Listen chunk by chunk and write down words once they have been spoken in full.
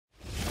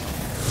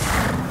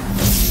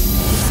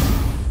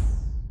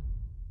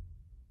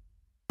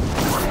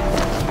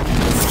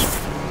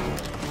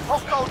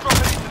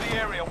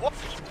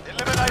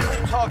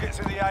targets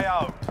in the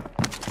AO.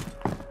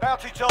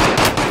 Bounty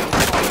targets.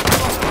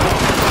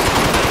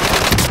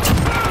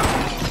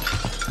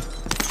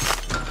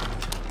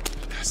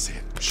 That's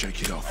it.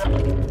 Shake it off.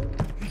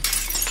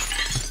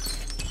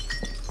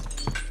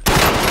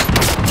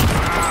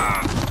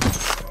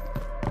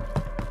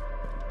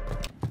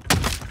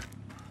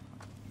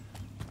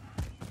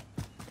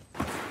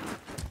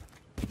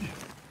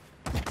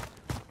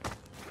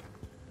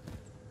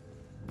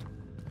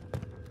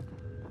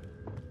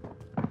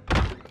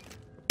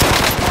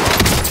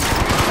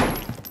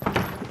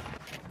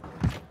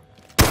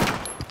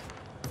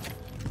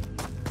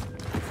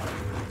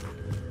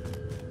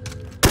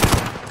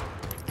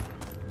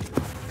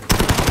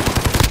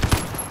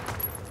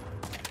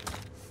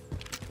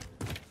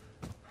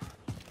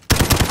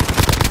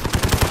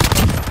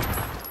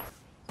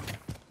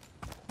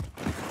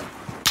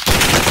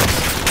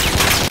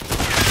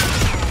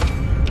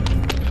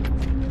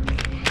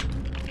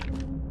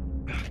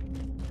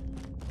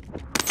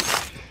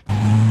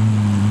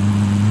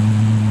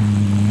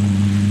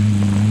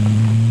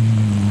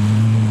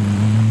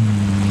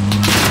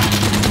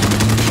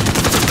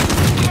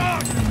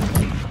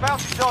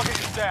 Target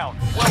is down.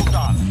 Well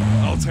done.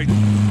 I'll take it.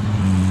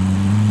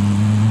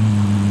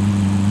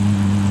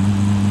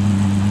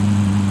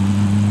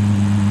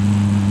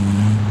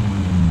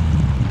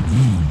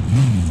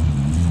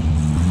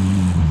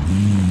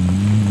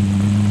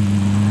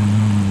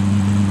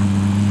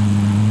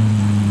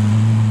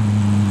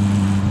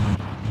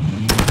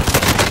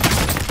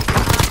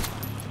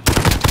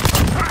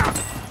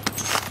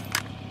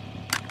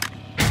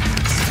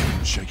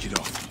 Shake it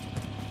off.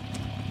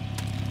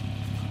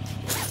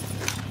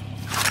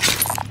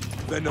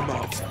 Venom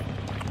out.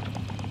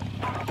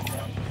 I'll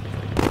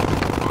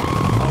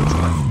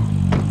drive.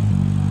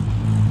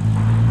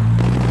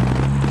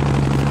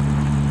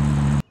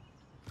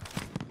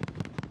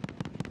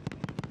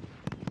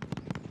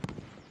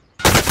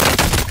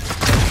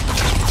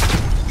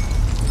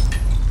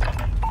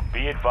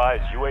 Be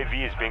advised,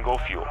 UAV is bingo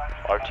fuel.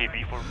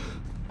 RTB for...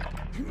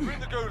 We're in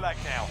the gulag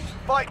now.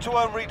 Fight to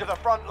earn read of the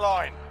front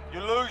line. You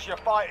lose, your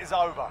fight is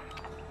over.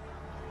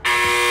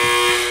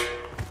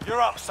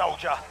 You're up,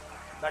 soldier.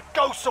 Now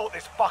go sort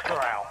this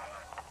fucker out.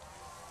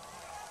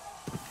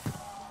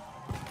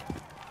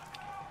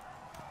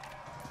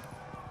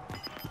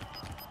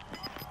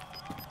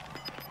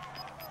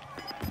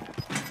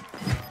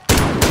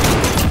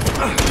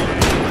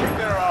 Kick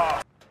their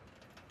ass.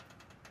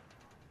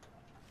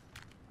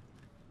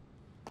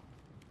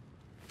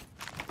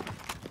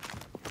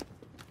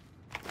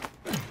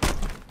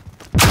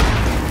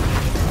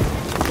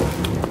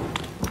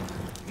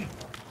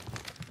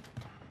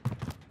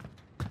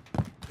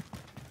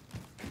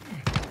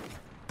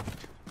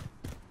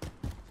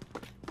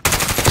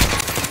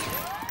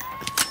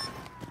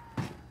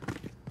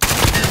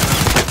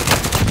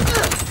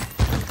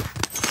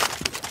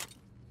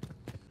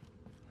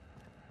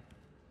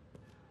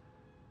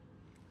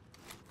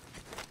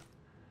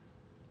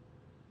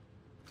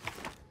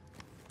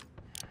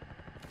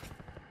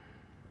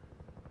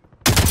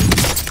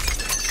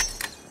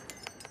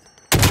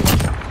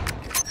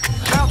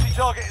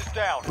 Target is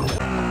down.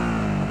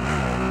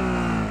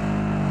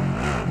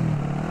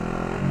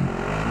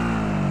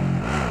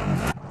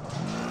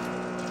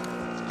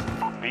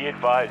 Be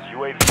advised,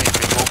 UAV is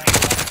bingo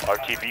fuel.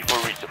 RTB for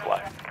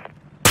resupply.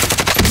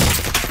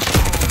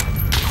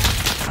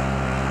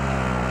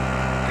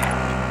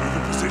 Move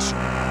in position.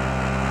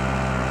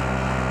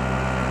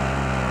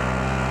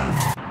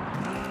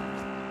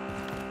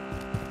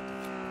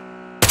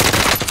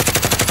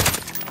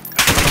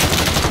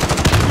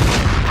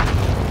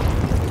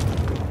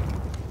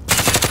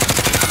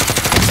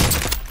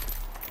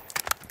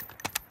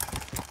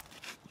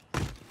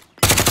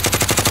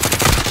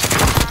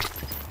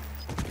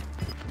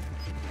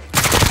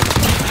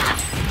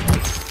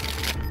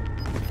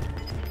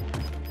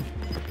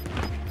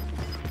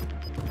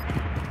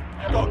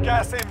 Got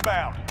gas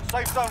inbound.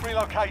 Safe zone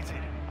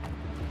relocated.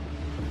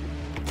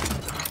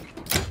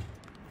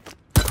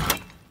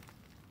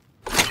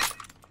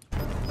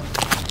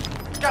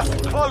 Gas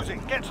is closing.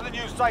 Get to the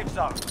new safe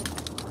zone.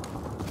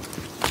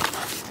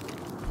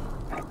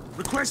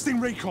 Requesting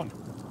recon.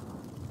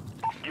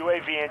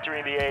 UAV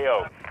entering the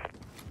AO.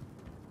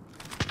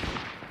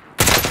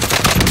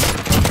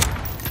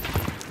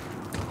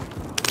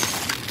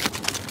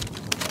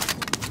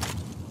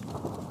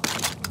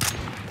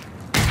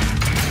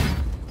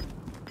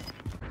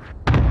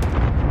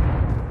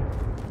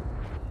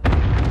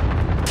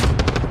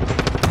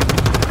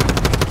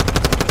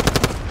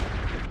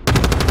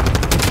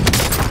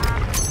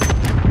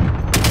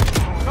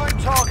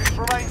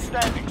 Remain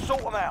standing.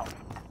 Sort them out.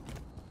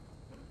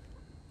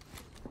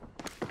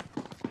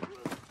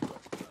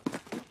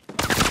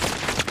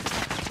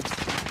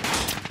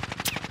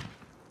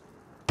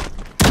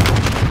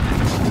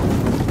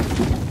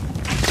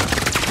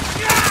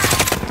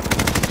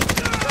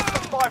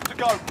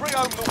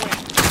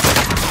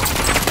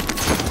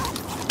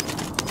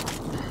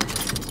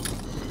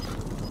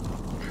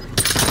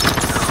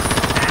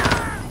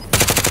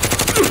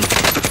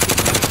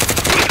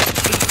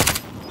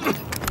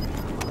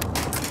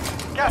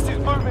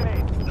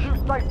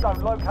 Safe zone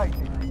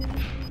located.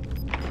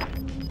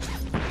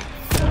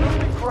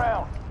 Losing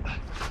ground.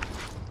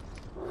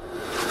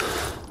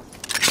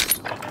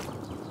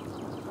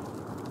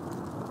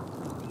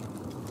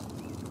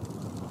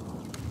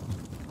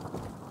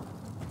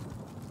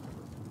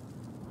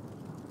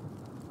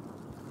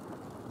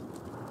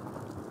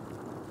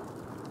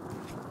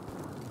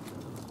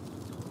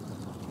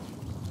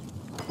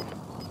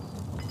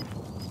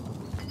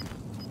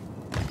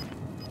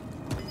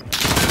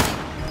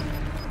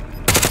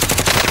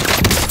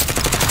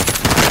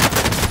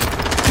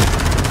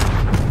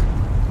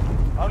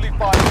 Only 5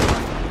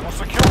 we'll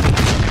secure.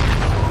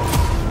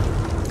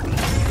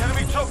 The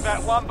enemy took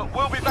that one, but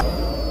we'll be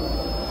back.